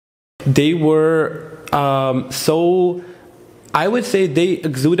they were so, I would say they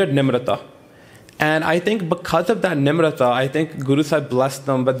exuded nimrata. And I think because of that nimrata, I think Guru Sahib blessed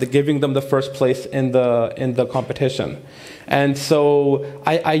them by giving them the first place in the competition. And so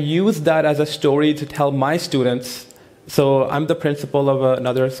I use that as a story to tell my students. So I'm the principal of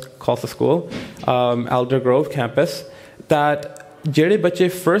another Khalsa school, Elder Grove campus, that jehde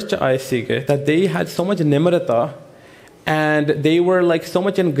bache first aaye sige, that they had so much nimrata, and they were like so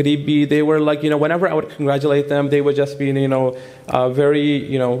much in gribi. They were like, whenever I would congratulate them, they would just be, very,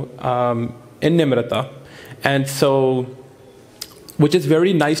 in nimrata. And so, which is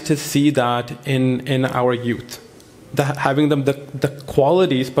very nice to see that in our youth, that having them the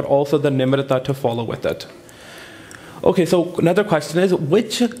qualities, but also the nimrata to follow with it. Okay, so another question is,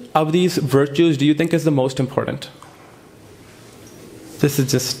 which of these virtues do you think is the most important? This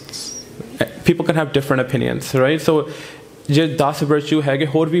is just, people can have different opinions, right? So, je 10 virtue hai,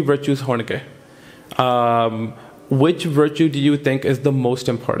 hor bhi virtues honge. Which virtue do you think is the most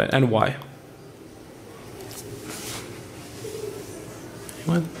important, and why?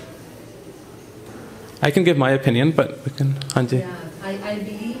 Anyone? I can give my opinion, but we can, Hanji. Yeah, I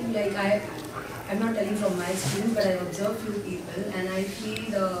believe, like, I'm not telling from my experience, but I observed few people, and I feel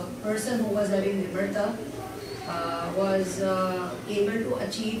the person who was having nimrata was able to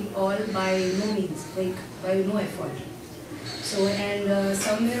achieve all by no means, like by no effort. So, and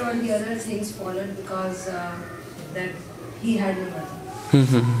somewhere or the other things followed because that he had nimrata.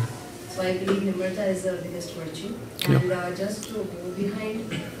 So I believe nimrata is the biggest virtue. And just to go behind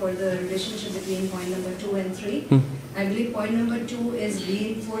for the relationship between point number 2 and 3, I believe point number 2 is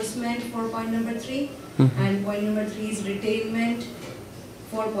reinforcement for point number 3, and point number 3 is retainment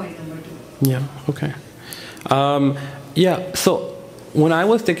for point number 2. Yeah, okay. Yeah, so when I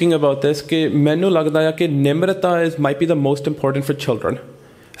was thinking about this, ke mainu lagda hai ke nimrata might be the most important for children,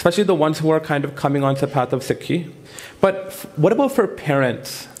 especially the ones who are kind of coming onto the path of Sikhi. But what about for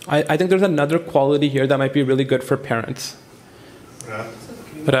parents? I think there's another quality here that might be really good for parents.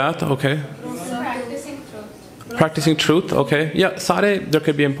 Raat, okay. Practicing truth, okay. Yeah, sare there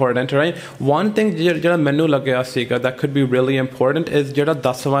could be important, right? One thing jehda mainu lagya siga that could be really important is jehda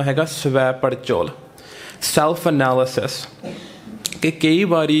 10वां हैगा swa parchol, self analysis. Ke kai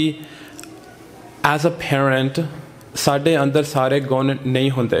bari as a parent sade andar sare gun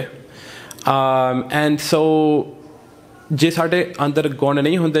nahi hunde, and so ਜੇ ਸਾਡੇ ਅੰਦਰ ਗੁਣ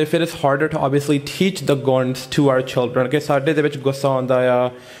ਨਹੀਂ ਹੁੰਦੇ, ਫਿਰ it's harder to obviously teach the guns to our children. ਕਿ ਸਾਡੇ ਦੇ ਵਿੱਚ ਗੁੱਸਾ ਆਉਂਦਾ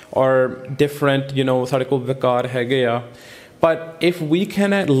ਆ, or different, ਸਾਡੇ ਕੋਲ ਵਿਕਾਰ ਹੈਗੇ ਆ. But if we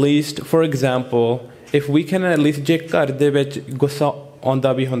can at least, for example, if we can at least ਜੇ ਘਰ ਦੇ ਵਿੱਚ ਗੁੱਸਾ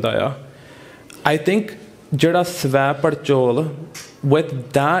ਆਉਂਦਾ ਵੀ ਹੁੰਦਾ ਆ, I think ਜਿਹੜਾ ਸਵੈ ਪੜਚੋਲ, with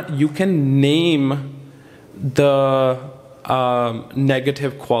that you can name the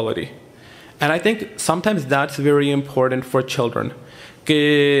negative quality. And I think sometimes that's very important for children.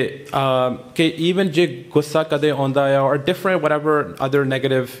 Ke even je gussa kade aunda hai or different whatever other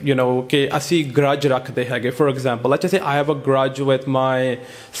negative, ke asi grudge rakhde hage. For example, let's just say I have a grudge with my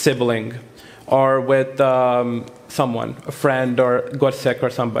sibling or with someone, a friend, or got sick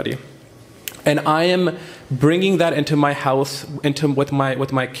or somebody. And I am bringing that into my house,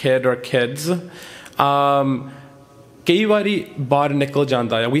 with my kid or kids. Kei wari baar nikal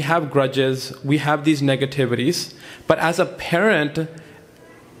janda hai. We have grudges, we have these negativities, but as a parent,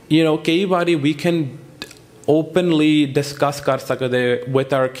 kei wari we can openly discuss kar sakde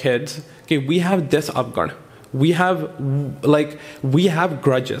with our kids कि we have this upgun, we have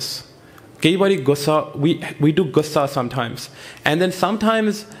grudges. कई बारी गुस्सा, we do gussa sometimes, and then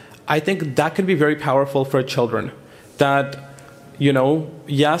sometimes I think that can be very powerful for children. That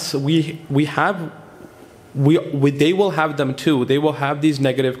yes, they will have them too. They will have these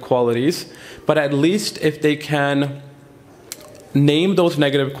negative qualities, but at least if they can name those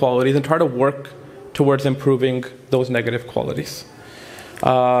negative qualities and try to work towards improving those negative qualities.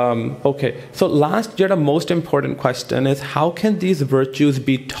 Okay, so last, the most important question is, how can these virtues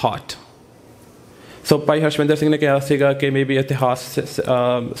be taught? So Bhai Harshvinder Singh ne kaha siga ke maybe itihas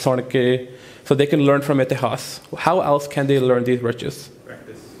sun ke, so they can learn from itihas. How else can they learn these virtues?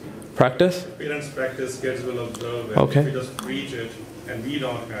 Practice? If parents practice, kids will observe it. Okay. If we just preach it and we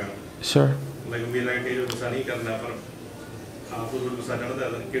don't have. Sure. Like we like to gussa nahi karna, but gussa karna,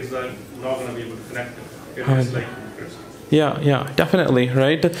 then kids are not going to be able to connect it. It's like yeah, definitely,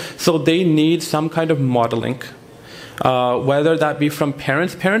 right? So they need some kind of modeling, whether that be from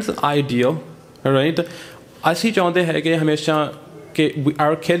parents. Parents are ideal, right? Asi chaਹੁੰਦੇ ਹੈ ਕਿ ਹਮੇਸ਼ਾ ਕਿ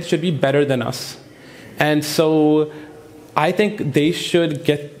our kids should be better than us, and so I think they should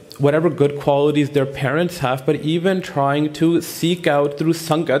get whatever good qualities their parents have, but even trying to seek out through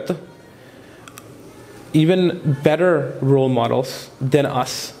sangat, even better role models than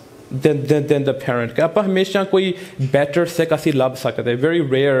us, than the parent. ਆਪਾਂ ਹਮੇਸ਼ਾ ਕੋਈ better Sikh ਅਸੀਂ ਲੱਭ ਸਕਦੇ. Very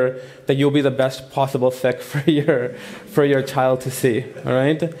rare that you'll be the best possible Sikh for your child to see, all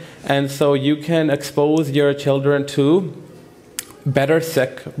right? And so you can expose your children to better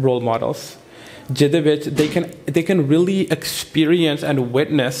Sikh role models. ਜਿਹਦੇ ਵਿੱਚ they can really experience and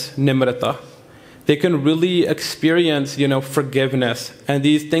witness nimrata. They can really experience, forgiveness and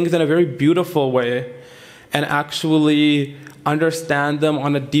these things in a very beautiful way, and actually understand them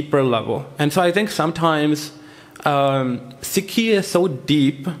on a deeper level. And so I think sometimes Sikhi is so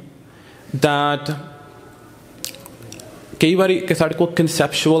deep that कई बारी ਸਾਡੇ ਕੋਲ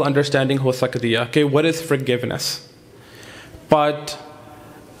conceptual understanding हो सकती है. Okay, what is forgiveness? But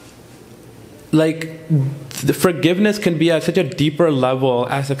like the forgiveness can be at such a deeper level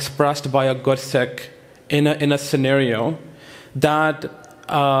as expressed by a good Sikh in a scenario that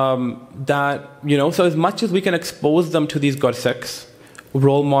so as much as we can expose them to these good Sikhs,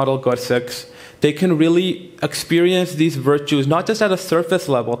 role model good Sikhs, they can really experience these virtues not just at a surface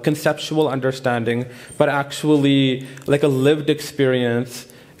level, conceptual understanding, but actually like a lived experience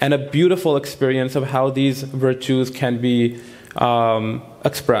and a beautiful experience of how these virtues can be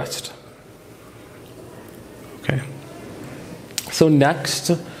expressed. Okay. So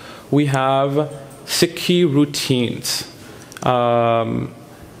next we have Sikhi routines.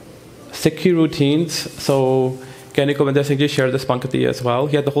 Sikhi routines. So Kenny Govinder Singh ji shared this pankti as well.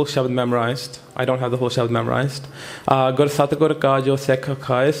 He had the whole shabd memorized. I don't have the whole shabd memorized. Gur Satgur ka jo Sikh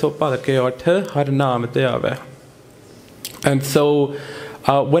khaye so pad ke uth har naam te aave. And so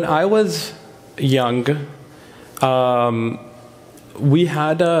when I was young, we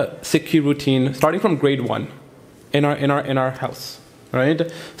had a Sikhi routine starting from grade 1 in our house, right?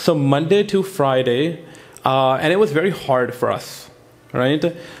 So Monday to Friday, and it was very hard for us, right?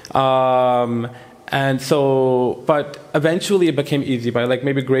 And so, but eventually it became easy by like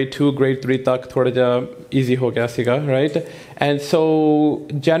maybe grade 2, grade 3 tak thoda ja easy ho gaya siga, right? And so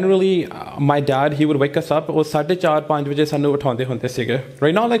generally my dad, he would wake us up, ਉਹ 4:30-5 ਵਜੇ ਸਾਨੂੰ ਉਠਾਉਂਦੇ ਹੁੰਦੇ ਸੀਗੇ,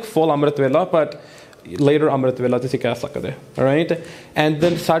 right? Not like full Amrit Vela, but later Amrit Vela ਤੁਸੀਂ ਕਹਿ ਸਕਦੇ, right? And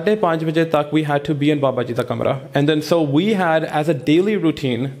then 5:30 ਵਜੇ ਤੱਕ we had to be in Baba ji da kamra. And then so we had as a daily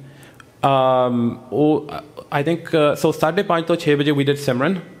routine, I think so 5:30 to 6 ਵਜੇ we did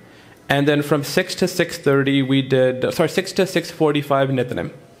Simran, and then from 6 to 6:30 we did 6 to 6:45 Nitnem,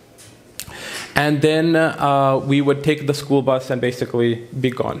 and then we would take the school bus and basically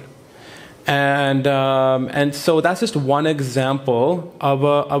be gone. And so that's just one example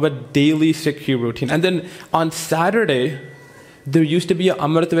of a daily Sikhi routine. And then on Saturday, there used to be an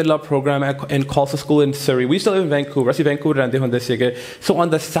Amrit Vela program in Khalsa School in Surrey. We still live in Vancouver. Asi Vancouver rehte hunde sige. So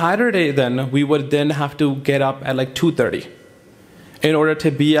on the Saturday then, we would then have to get up at like 2:30 in order to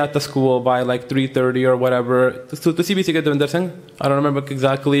be at the school by like 3:30 or whatever. So to CBC Devinder Singh, I don't remember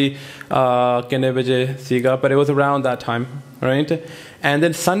exactly kine baje siga, but it was around that time, right? And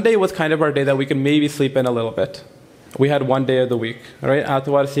then Sunday was kind of our day that we could maybe sleep in a little bit. We had one day of the week, right?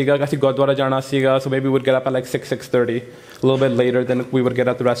 Atwar siga, kasi Gurdwara jana siga, so maybe we would get up at like 6:30, a little bit later than we would get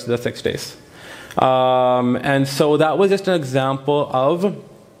up the rest of the 6 days. And so that was just an example of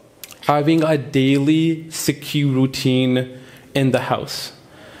having a daily Sikhi routine in the house.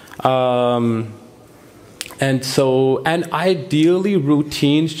 And ideally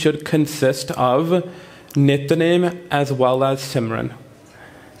routines should consist of Nitnem as well as Simran.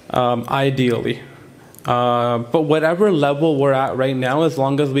 Ideally. But whatever level we're at right now, as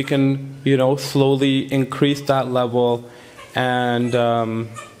long as we can, slowly increase that level and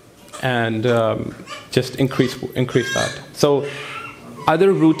just increase that. So other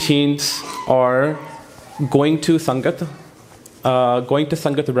routines are going to Sangat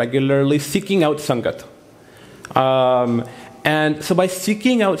regularly, seeking out Sangat. And so by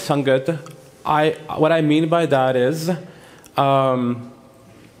seeking out Sangat, what I mean by that is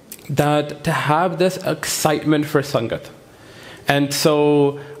that to have this excitement for Sangat. And so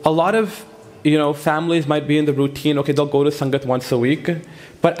a lot of families might be in the routine, okay, they'll go to Sangat once a week,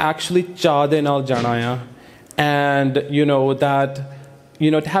 but actually cha de nal jana ya, and that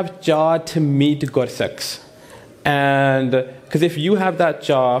to have cha to meet Gursikhs. And because if you have that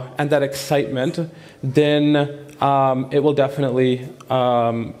jaw and that excitement, then it will definitely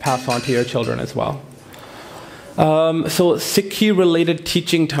pass on to your children as well. So Sikhi related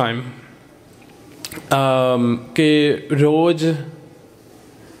teaching time. Ke roj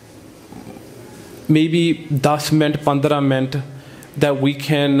maybe 10 minute, 15 minute that we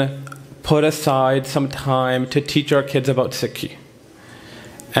can put aside some time to teach our kids about Sikhi.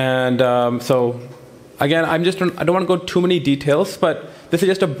 And so again, I don't want to go too many details, but this is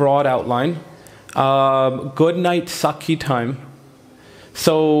just a broad outline. Good night Sakhi time.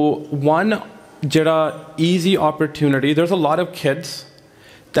 So one jada easy opportunity. There's a lot of kids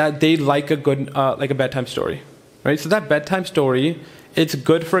that they like a good like a bedtime story, right? So that bedtime story, it's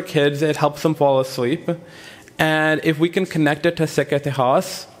good for kids. It helps them fall asleep, and if we can connect it to Sikh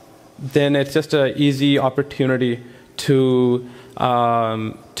Itihas, then it's just an easy opportunity to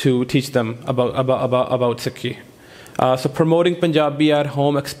teach them about Sikhi. So promoting Punjabi at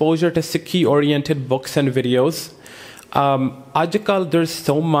home, exposure to Sikhi-oriented books and videos. Ajkal, there's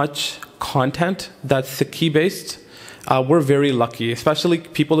so much content that's Sikhi-based. We're very lucky, especially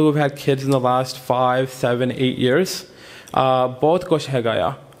people who have had kids in the last 5, 7, 8 years. Bahut kuch hai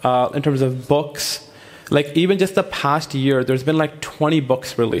gaya. In terms of books, like even just the past year, there's been like 20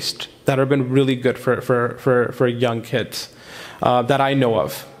 books released that have been really good for young kids that I know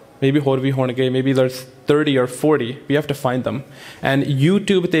of. Maybe Horvi Hornage, maybe there's 30 or 40. We have to find them. And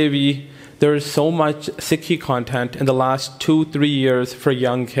YouTube TV, there's so much Sikhi content in the last 2-3 years for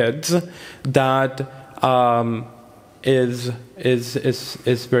young kids that is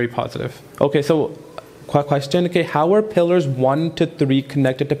very positive. Okay, so question. Okay, how are pillars 1 to 3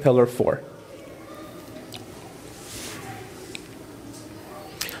 connected to pillar 4?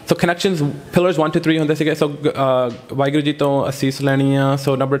 So connections, pillars 1 to 3 ਹੁੰਦੇ ਸੀਗੇ. So Waheguru ji ਤੋਂ ਅਸੀਸ ਲੈਣੀ ਆ.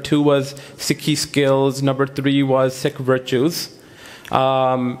 So number 2 was Sikhi skills. Number 3 was Sikh virtues.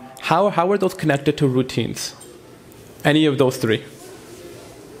 How are those connected to routines? Any of those 3?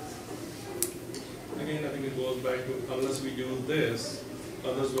 Again, I think it goes back to unless we do this,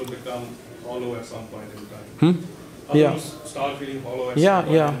 others will become hollow at some point in time. Others start feeling hollow at some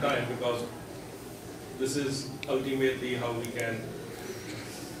point in time, because this is ultimately how we can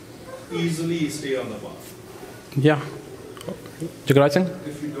easily stay on the path. Yeah. Jagraj Singh?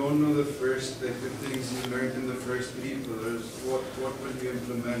 If you don't know the first, like the things you learned in the first 3 pillars, what will you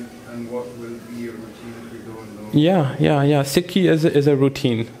implement and what will be your routine if you don't know? Yeah. Sikhi is a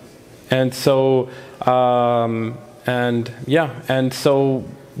routine. And so, and so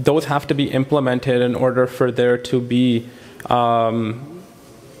those have to be implemented in order for there to be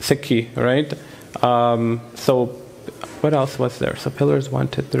Sikhi, right? So what else was there? So pillars 1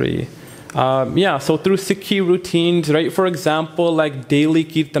 to 3. So through Sikhi routines, right? For example, like daily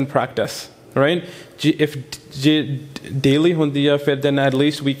kirtan practice, right? If daily hundiya, then at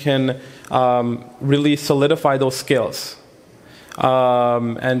least we can really solidify those skills.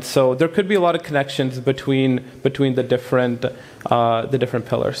 And so there could be a lot of connections between the different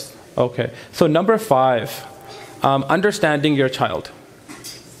pillars. Okay. So number 5, understanding your child.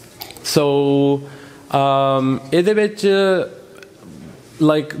 So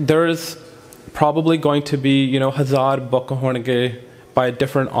like there's probably going to be, hazar book honge by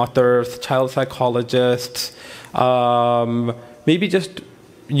different authors, child psychologists. Maybe just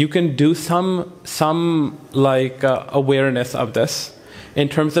you can do some like awareness of this in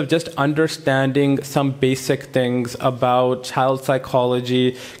terms of just understanding some basic things about child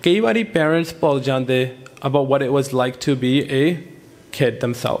psychology. Kai wari parents bhul jande about what it was like to be a kid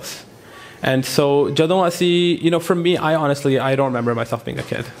themselves. And so, for me, I don't remember myself being a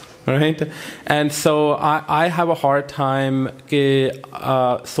kid, right? And so I have a hard time thinking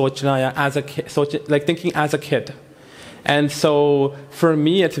as a kid. And so for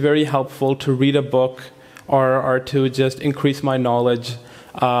me, it's very helpful to read a book or to just increase my knowledge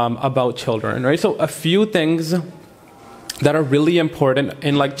about children, right? So a few things that are really important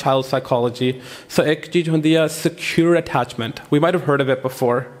in like child psychology. So ek cheez hundi hai secure attachment. We might have heard of it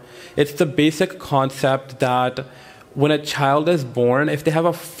before. It's the basic concept that when a child is born, if they have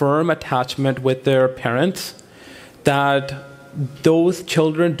a firm attachment with their parents, that those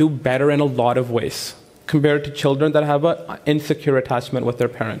children do better in a lot of ways compared to children that have an insecure attachment with their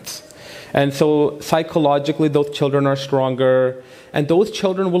parents. And so psychologically, those children are stronger, and those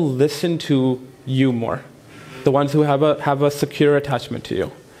children will listen to you more, the ones who have a secure attachment to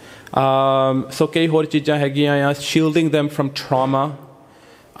you. So kei hor cheezaं hegiyan, shielding them from trauma.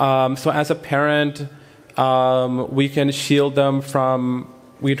 So as a parent, we try to shield them from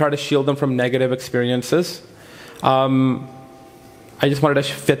negative experiences. I just wanted to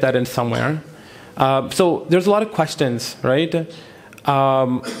fit that in somewhere. So there's a lot of questions, right?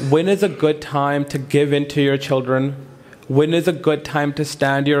 When is a good time to give in to your children? When is a good time to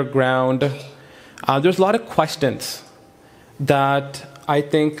stand your ground? There's a lot of questions that I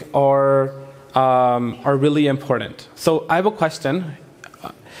think are really important. So I have a question.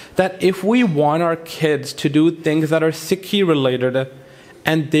 That if we want our kids to do things that are Sikhi related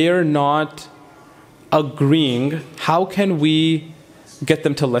and they're not agreeing, how can we get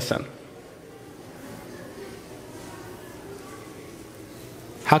them to listen?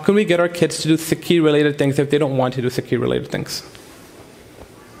 How can we get our kids to do Sikhi-related things if they don't want to do Sikhi-related things?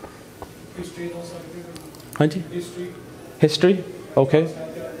 History also. Hanji? History. History? Okay.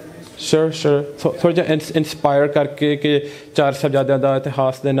 Sure. So थोड़ा जा inspire करके कि 4 साहबजादियां दा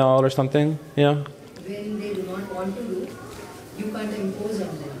इतिहास दे नाल or something. Yeah. When they do not want to do, you can't impose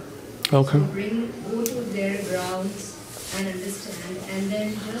on them. Okay. So go to their grounds and understand, and then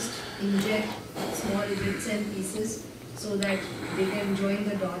just inject small bits and pieces so that they can join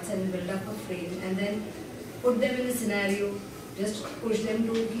the dots and build up a frame, and then put them in a scenario. Just push them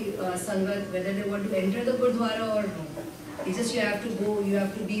to Sangat, whether they want to enter the Gurdwara or no. It's just you have to go, you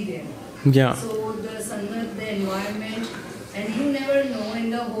have to be there. Yeah. So the Sangat, the environment, and you never know in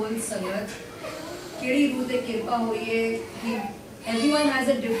the whole Sangat, everyone has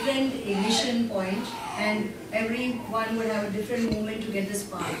a different ignition point, and everyone would have a different moment to get this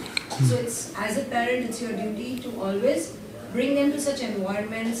spark. So it's, as a parent, it's your duty to always bring them to such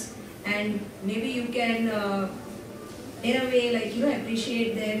environments, and maybe you can in a way, like,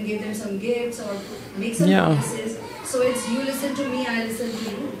 appreciate them, give them some gifts or make some promises. So it's you listen to me, I listen to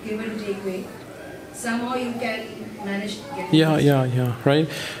you, give and take way. Somehow you can manage to get Yeah, right?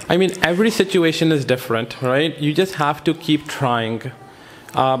 I mean, every situation is different, right? You just have to keep trying.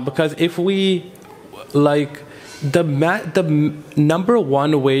 Because if we, like, the number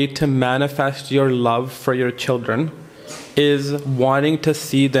one way to manifest your love for your children is wanting to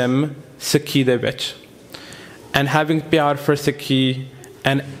see them Sikhi de vich. And having pyar for Sikhi,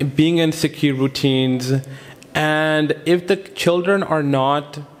 and being in Sikhi routines. And if the children are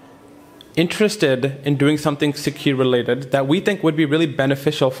not interested in doing something Sikhi related that we think would be really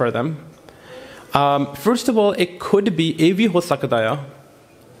beneficial for them, first of all, it could be evi ho sakda hai,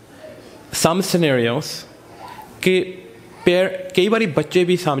 some scenarios कि कई बारी बच्चे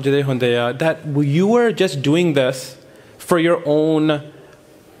भी समझते होंगे हैं that you are just doing this for your own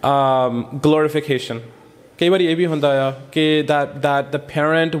glorification. कई बार ये भी होता है कि that the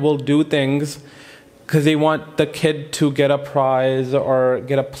parent will do things because they want the kid to get a prize or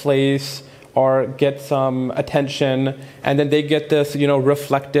get a place or get some attention, and then they get this,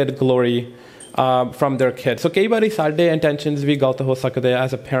 reflected glory from their kid. So कई बार साढ़े intentions भी गलत हो सकते हैं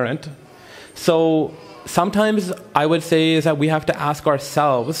as a parent. So sometimes I would say is that we have to ask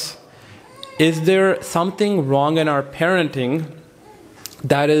ourselves, is there something wrong in our parenting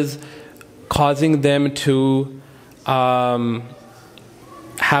that is causing them to have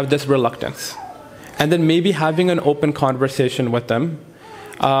this reluctance? And then maybe having an open conversation with them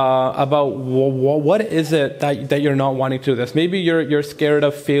about what is it that you're not wanting to do this. Maybe you're scared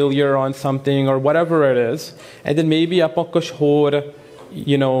of failure on something or whatever it is. And then maybe aapa kuch hor,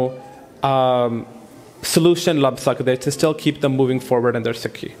 solution lab sakde to still keep them moving forward in their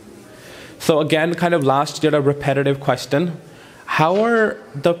Sikhi. So again, kind of last year, a repetitive question. How are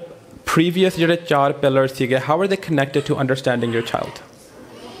the previous 4 pillars, how are they connected to understanding your child?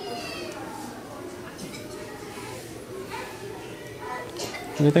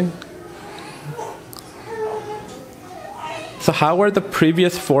 Anything? So how are the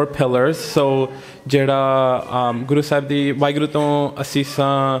previous 4 pillars? So jehda Guru Sahib di Waheguru to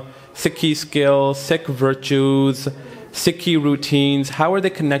asisa, Sikhi skills, Sikh virtues, Sikhi routines, how are they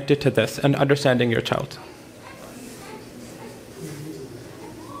connected to this and understanding your child?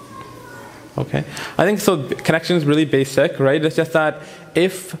 Okay, I think so. Connection is really basic, right? It's just that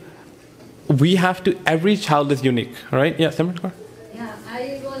if we have to, every child is unique, right? Yeah, Simran? Yeah,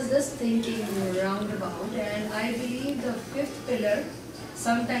 I was just thinking roundabout, and I believe the 5th pillar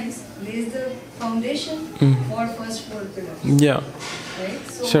sometimes lays the foundation for first 4 pillars. Yeah. Right?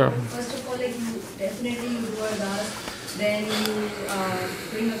 So sure. First of all, like you do a dance, then you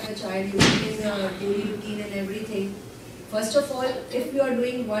bring up your child, you bring a daily routine and everything. First of all, if you are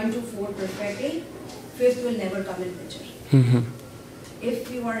doing 1 to 4 perfectly, 5th will never come in picture.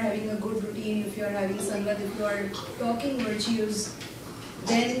 If you are having a good routine, if you are having sangat, if you are talking virtues,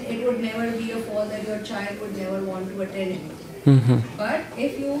 then it would never be a fault that your child would never want to attend anything. But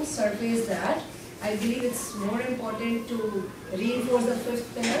if you surface that, I believe it's more important to reinforce the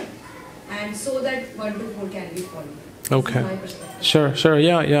 5th pillar, and so that 1 to 4 can be followed. Okay. This is my perspective. Sure.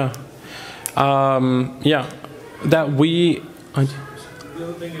 Yeah. That we. The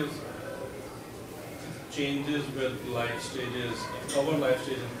other thing is changes with life stages, our life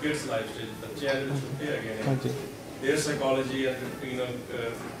stages, kids' life stages. The challenge should be again. Their psychology and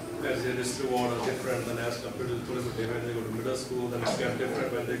as a risk reward are different than as compared to when they go to middle school, then it's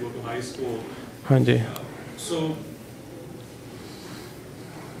different when they go to high school. So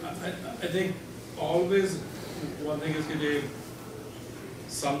I think always one thing is that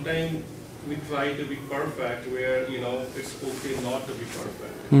sometimes we try to be perfect where, you know, it's okay not to be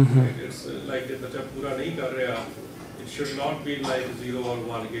perfect. Right? It's like if the pura nahi kar raha, it should not be like 0 or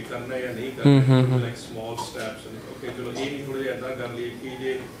 1. Ke karna ya nahi karna, it should be like small steps. And okay, chalo ye nahi thode aisa kar liye ki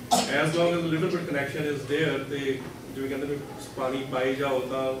ye, as long as a little bit connection is there, they jo kehte ne pani pai jao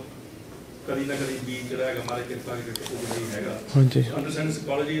ta kadi na kadi beat jada hai hamare kirpa ke ko nahi हैगा. So understanding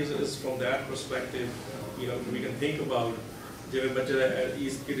psychology is from that perspective. You know, we can think about ਜਿਵੇਂ ਬੱਚੇ ਦਾ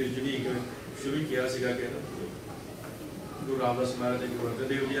ਇਸ ਕਿਹੜੇ unique ਸ਼ੁਰੂ ਕੀਤਾ ਸੀਗਾ ਕਿ ਗੁਰੂ ਰਾਮਦਾਸ ਮਹਾਰਾਜ ਜੀ ਗੁਰੂ ਅਰਜਨ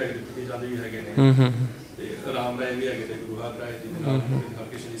ਦੇਵ ਜੀ ਹੈਗੇ ਤੇ ਜਾਂਦੇ ਵੀ ਹੈਗੇ ਨੇ ਤੇ ਰਾਮ ਰਾਏ ਵੀ ਹੈਗੇ ਤੇ ਗੁਰੂ ਹਰਿਰਾਏ ਜੀ ਦੇ ਨਾਲ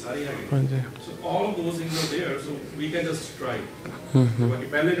ਹਰਕ੍ਰਿਸ਼ਨ ਜੀ ਸਾਰੇ ਹੈਗੇ ਸੋ all of ਦੋਸ things are there so we can just try ਬਾਕੀ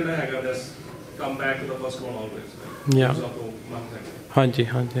ਪਹਿਲੇ ਜਿਹੜਾ ਹੈਗਾ ਦਸ come back to the first one always ਯਾ ਹਾਂਜੀ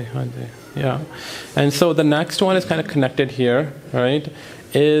ਹਾਂਜੀ ਹਾਂਜੀ yeah and so the next one is kind of connected here right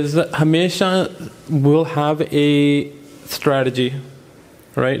is hamesha will have a strategy,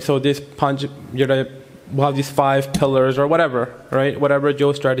 right? So this we'll have these 5 pillars or whatever, right? Whatever Joe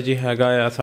strategy hai